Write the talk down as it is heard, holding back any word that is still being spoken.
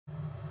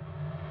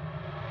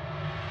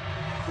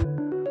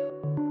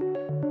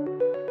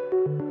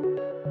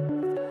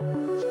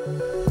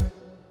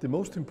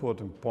most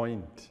important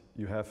point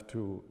you have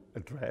to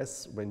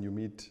address when you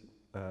meet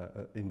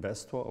an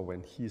investor or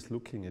when he is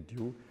looking at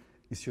you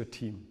is your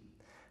team.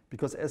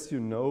 Because as you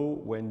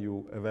know, when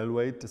you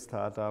evaluate the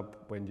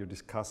startup, when you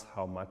discuss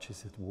how much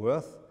is it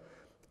worth,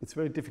 it's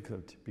very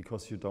difficult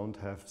because you don't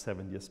have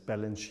 7 years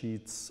balance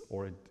sheets,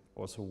 or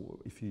also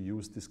if you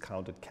use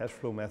discounted cash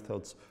flow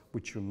methods,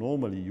 which you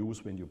normally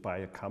use when you buy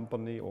a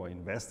company or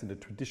invest in a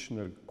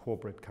traditional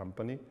corporate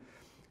company.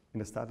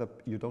 In a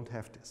startup, you don't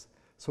have this.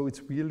 So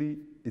it's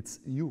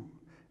you,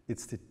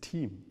 it's the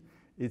team,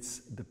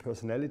 it's the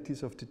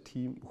personalities of the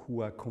team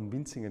who are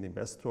convincing an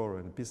investor or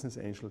a business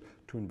angel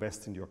to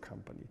invest in your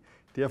company.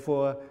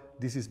 Therefore,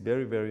 this is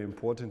very, very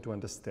important to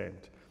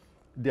understand.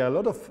 There are a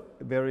lot of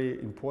very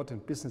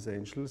important business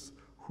angels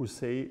who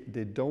say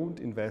they don't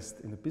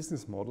invest in a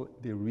business model,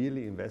 they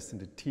really invest in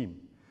the team.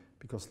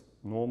 Because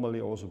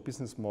normally also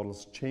business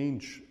models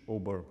change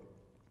over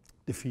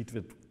the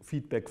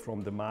feedback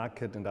from the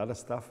market and other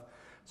stuff.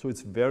 So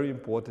it's very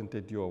important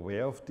that you're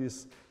aware of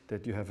this,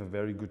 that you have a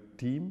very good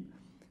team.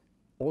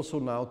 Also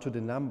now to the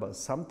numbers,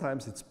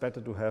 sometimes it's better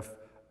to have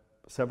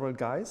several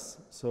guys.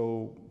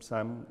 So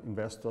some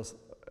investors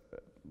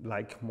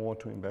like more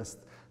to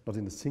invest not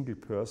in a single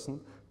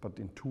person, but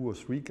in 2 or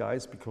 3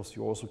 guys, because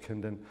you also can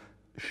then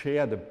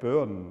share the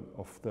burden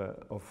of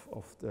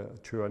the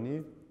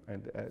journey.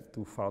 And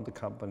to found a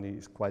company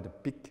is quite a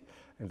big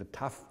and a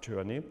tough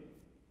journey.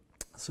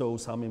 So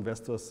some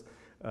investors,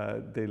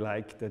 they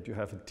like that you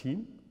have a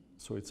team.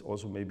 So it's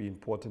also maybe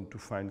important to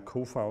find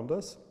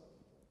co-founders.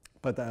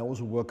 But I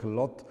also work a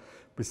lot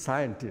with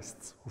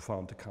scientists who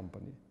found the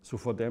company. So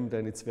for them,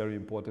 then it's very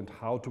important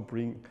how to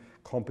bring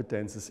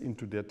competences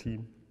into their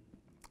team,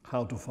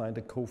 how to find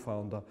a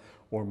co-founder,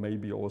 or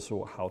maybe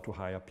also how to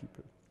hire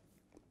people.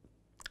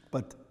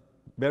 But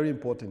very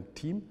important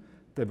team,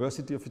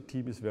 diversity of the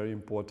team is very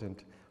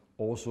important.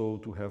 Also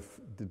to have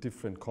the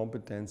different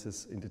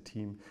competences in the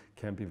team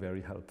can be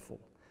very helpful.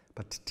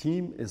 But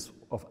team is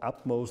of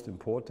utmost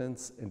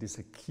importance and is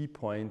a key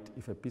point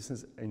if a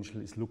business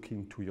angel is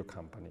looking to your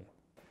company.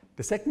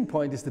 The second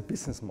point is the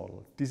business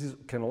model. This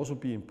can also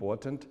be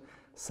important.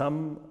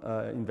 Some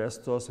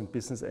investors and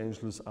business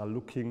angels are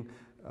looking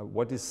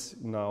what is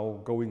now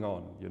going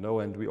on, you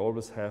know, and we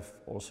always have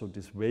also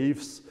these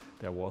waves.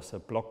 There was a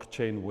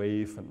blockchain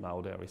wave and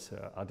now there is an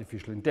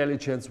artificial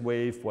intelligence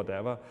wave,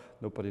 whatever.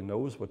 Nobody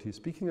knows what he's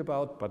speaking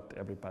about, but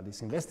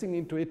everybody's investing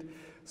into it.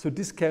 So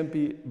this can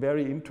be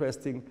very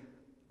interesting,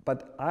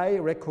 but I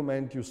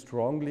recommend you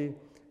strongly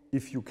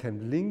if you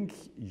can link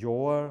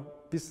your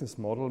business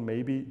model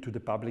maybe to the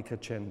public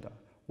agenda.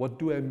 What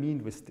do I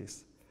mean with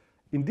this?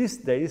 In these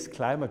days,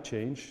 climate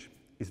change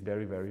is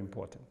very, very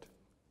important.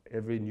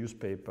 Every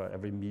newspaper,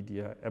 every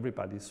media,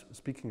 everybody's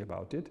speaking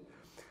about it.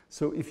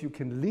 So if you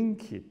can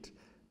link it,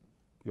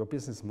 your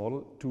business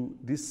model, to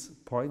these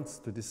points,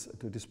 to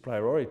these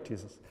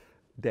priorities,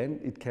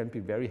 then it can be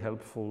very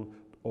helpful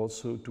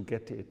also to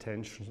get the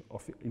attention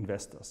of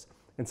investors.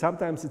 And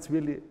sometimes it's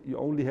really, you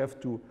only have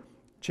to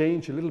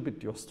change a little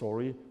bit your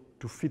story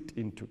to fit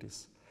into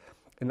this.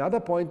 Another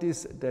point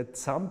is that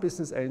some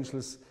business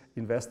angels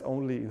invest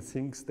only in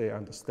things they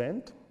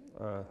understand.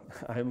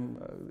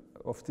 I'm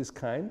of this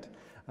kind.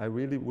 I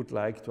really would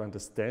like to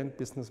understand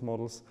business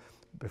models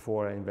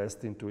before I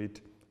invest into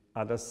it.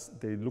 Others,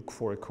 they look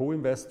for a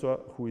co-investor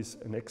who is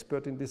an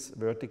expert in this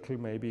vertical,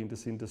 maybe in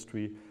this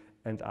industry,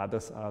 and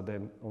others are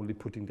then only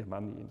putting their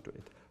money into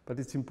it. But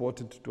it's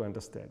important to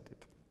understand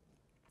it.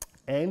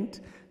 And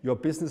your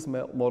business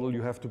model,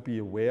 you have to be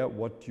aware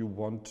what you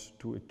want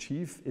to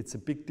achieve. It's a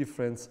big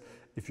difference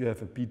if you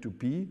have a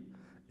B2B,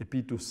 a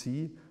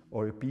B2C,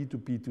 or a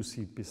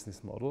B2B2C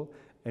business model.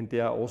 And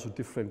there are also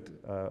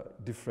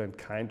different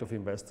kind of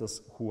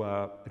investors who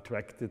are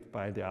attracted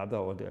by the other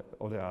or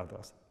the other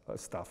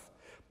stuff.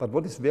 But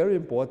what is very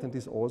important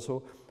is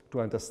also to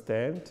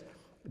understand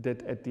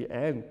that at the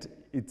end,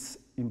 it's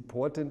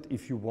important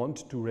if you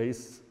want to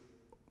raise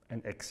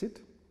an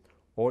exit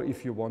or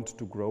if you want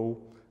to grow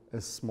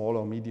a small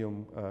or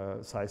medium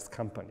sized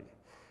company.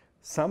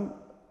 Some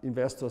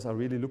investors are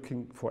really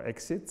looking for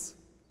exits,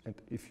 and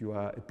if you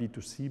are a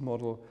B2C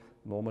model,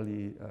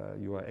 normally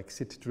you are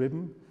exit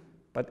driven.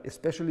 But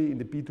especially in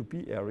the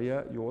B2B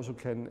area, you also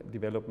can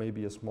develop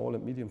maybe a small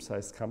and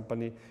medium-sized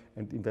company,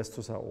 and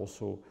investors are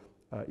also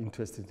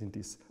interested in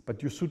this.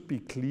 But you should be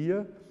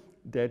clear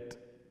that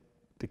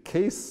the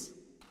case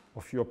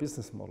of your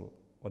business model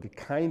or the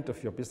kind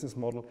of your business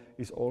model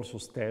is also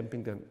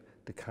stamping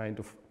the kind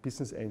of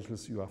business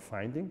angels you are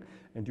finding,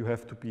 and you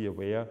have to be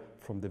aware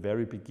from the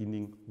very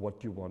beginning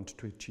what you want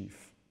to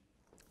achieve.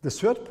 The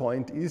third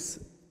point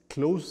is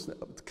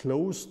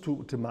close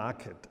to the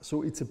market.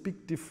 So it's a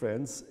big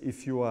difference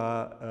if you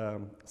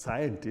are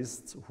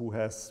scientists who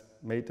has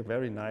made a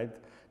very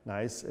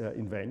nice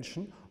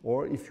invention,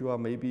 or if you are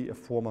maybe a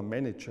former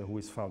manager who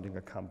is founding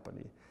a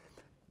company.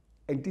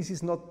 And this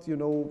is not, you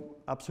know,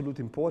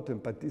 absolutely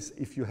important, but this,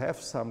 if you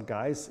have some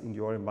guys in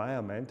your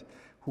environment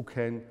who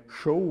can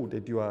show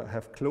that you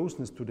have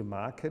closeness to the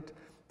market,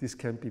 this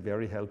can be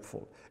very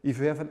helpful. If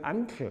you have an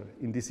uncle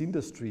in this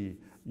industry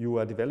you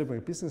are developing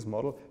a business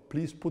model,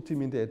 please put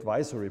him in the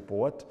advisory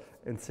board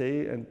and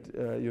say,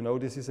 you know,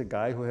 this is a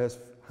guy who has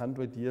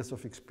 100 years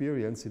of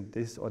experience in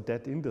this or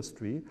that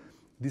industry.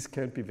 This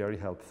can be very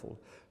helpful.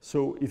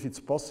 So if it's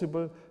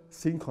possible,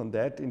 think on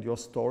that in your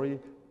story,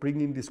 bring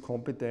in this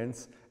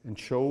competence and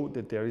show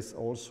that there is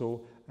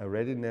also a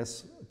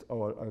readiness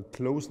or a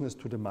closeness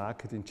to the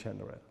market in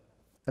general.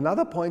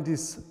 Another point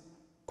is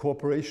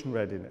cooperation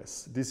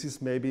readiness. This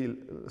is maybe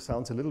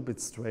sounds a little bit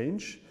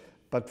strange,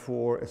 but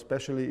for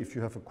especially if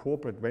you have a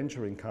corporate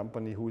venturing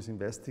company who is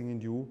investing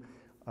in you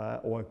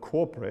or a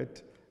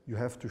corporate, you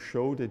have to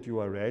show that you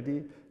are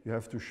ready. You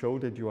have to show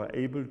that you are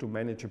able to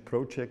manage a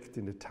project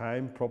in the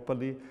time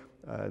properly,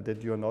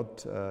 that you are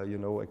not, you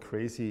know, a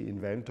crazy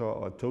inventor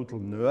or a total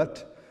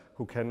nerd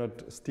who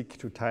cannot stick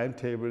to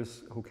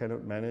timetables, who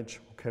cannot manage,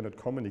 who cannot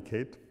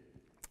communicate.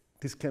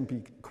 This can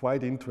be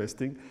quite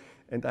interesting,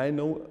 and I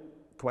know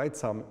quite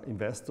some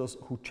investors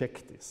who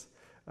check this.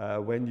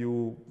 When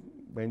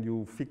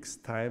you fix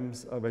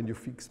times, when you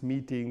fix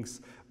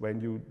meetings, when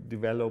you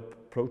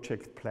develop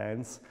project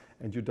plans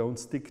and you don't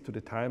stick to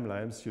the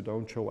timelines, you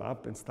don't show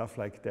up and stuff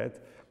like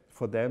that,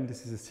 for them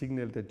this is a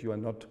signal that you are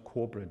not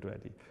corporate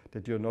ready,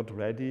 that you're not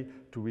ready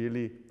to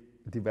really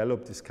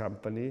develop this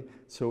company.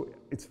 So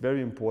it's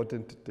very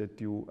important that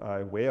you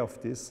are aware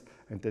of this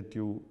and that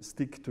you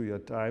stick to your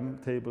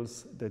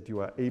timetables, that you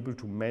are able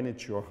to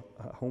manage your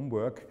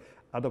homework.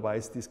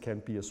 Otherwise, this can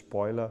be a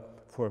spoiler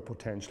for a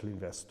potential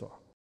investor.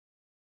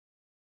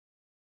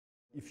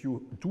 If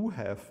you do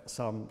have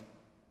some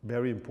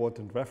very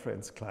important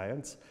reference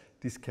clients,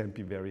 this can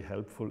be very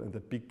helpful and a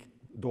big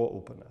door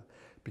opener.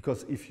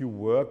 Because if you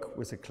work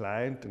with a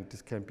client, and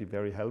this can be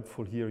very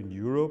helpful here in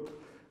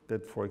Europe,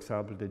 that for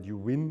example, that you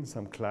win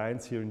some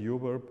clients here in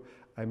Europe,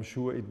 I'm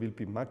sure it will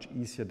be much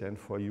easier than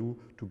for you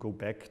to go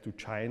back to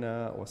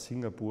China or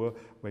Singapore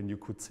when you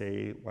could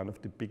say one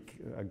of the big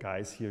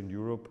guys here in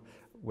Europe,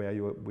 where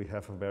we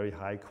have a very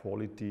high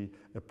quality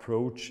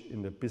approach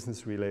in the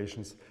business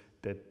relations,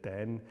 that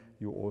then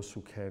you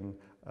also can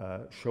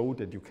show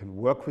that you can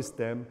work with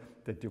them,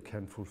 that you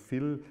can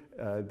fulfill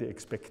the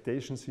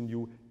expectations in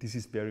you. This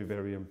is very,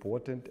 very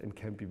important and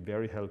can be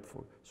very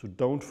helpful. So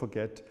don't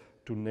forget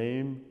to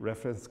name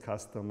reference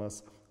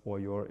customers or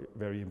your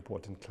very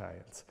important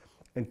clients.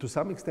 And to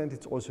some extent,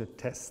 it's also a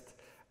test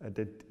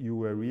that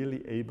you are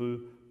really able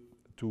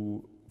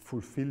to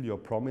fulfill your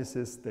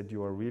promises, that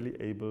you are really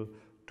able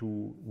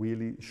to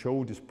really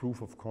show this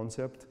proof of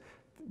concept,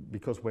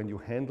 because when you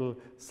handle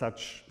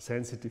such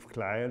sensitive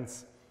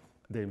clients,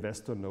 the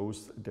investor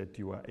knows that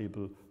you are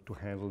able to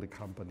handle the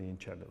company in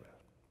general.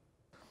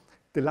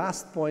 The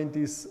last point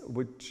is,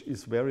 which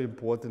is very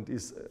important,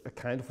 is a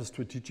kind of a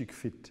strategic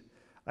fit.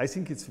 I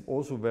think it's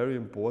also very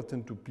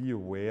important to be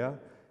aware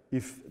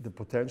if the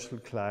potential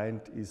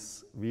client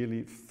is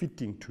really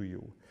fitting to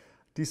you.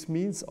 This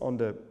means on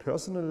the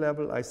personal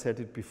level, I said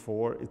it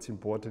before, it's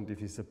important if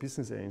he's a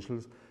business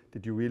angel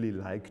that you really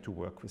like to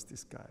work with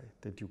this guy,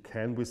 that you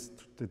can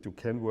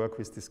work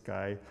with this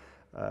guy,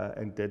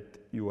 and that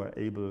you are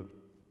able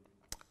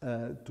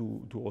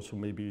to also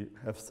maybe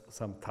have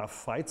some tough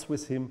fights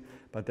with him,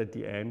 but at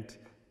the end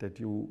that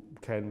you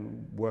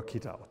can work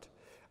it out.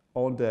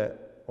 On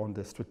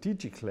the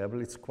strategic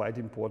level, it's quite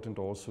important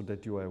also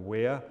that you are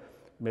aware,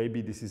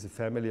 maybe this is a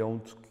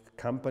family-owned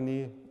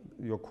company,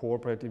 your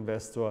corporate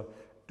investor,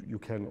 you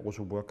can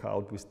also work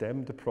out with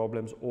them the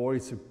problems, or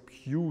it's a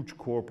huge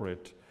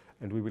corporate,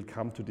 and we will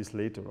come to this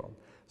later on.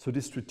 So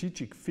this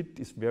strategic fit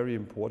is very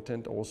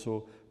important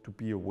also to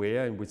be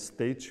aware in which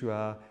stage you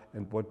are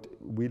and what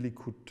really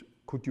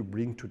could you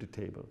bring to the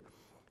table.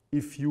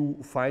 If you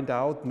find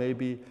out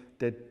maybe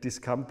that this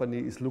company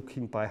is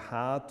looking by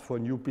heart for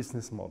new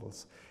business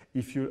models,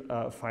 if you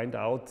find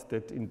out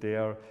that in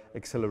their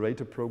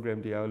accelerator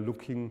program they are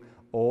looking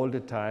all the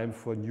time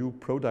for new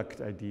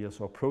product ideas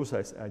or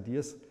process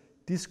ideas,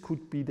 this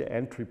could be the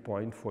entry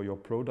point for your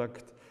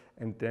product,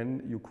 and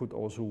then you could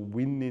also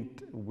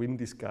win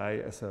this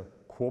guy as a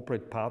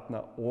corporate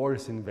partner or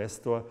as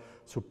investor.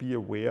 So be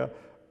aware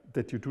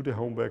that you do the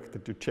homework,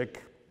 that you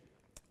check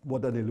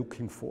what are they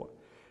looking for.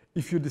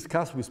 If you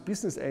discuss with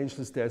business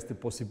angels, there's the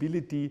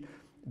possibility,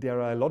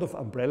 there are a lot of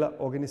umbrella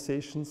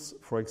organizations,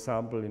 for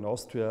example in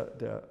Austria,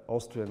 the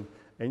Austrian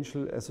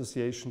Angel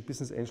Association,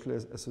 Business Angel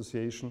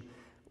Association,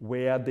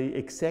 where they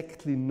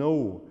exactly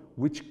know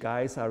which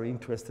guys are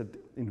interested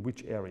in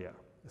which area.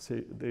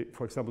 So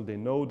for example, they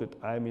know that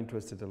I'm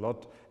interested a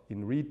lot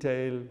in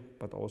retail,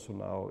 but also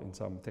now in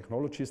some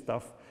technology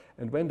stuff.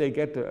 And when they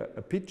get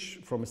a pitch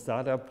from a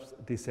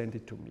startup, they send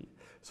it to me.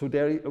 So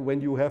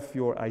when you have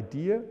your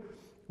idea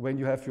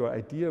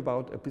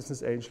about a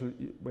business angel,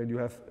 when you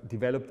have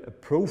developed a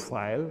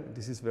profile,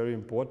 this is very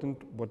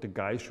important, what the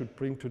guy should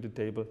bring to the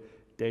table,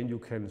 then you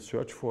can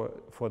search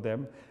for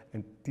them.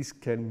 And this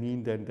can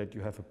mean then that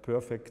you have a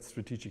perfect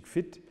strategic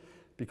fit,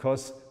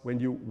 because when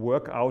you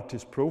work out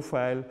this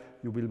profile,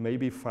 you will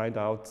maybe find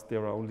out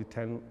there are only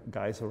 10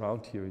 guys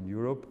around here in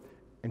Europe,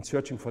 and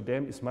searching for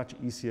them is much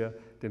easier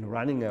than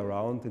running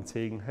around and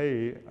saying,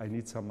 hey, I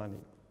need some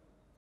money.